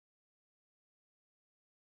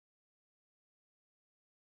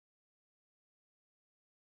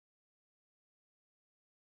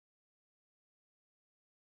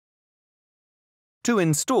To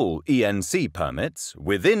install ENC permits,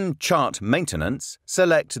 within Chart Maintenance,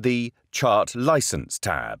 select the Chart License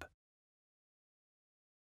tab.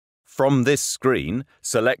 From this screen,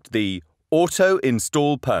 select the Auto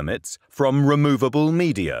Install Permits from Removable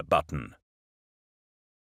Media button.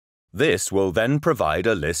 This will then provide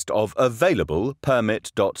a list of available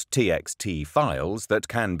permit.txt files that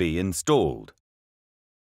can be installed.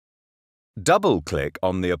 Double-click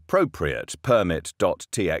on the appropriate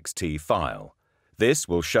permit.txt file. This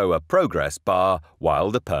will show a progress bar while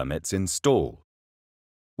the permits install.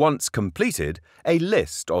 Once completed, a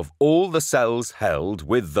list of all the cells held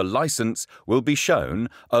with the license will be shown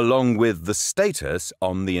along with the status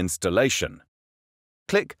on the installation.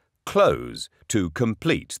 Click Close to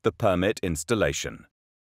complete the permit installation.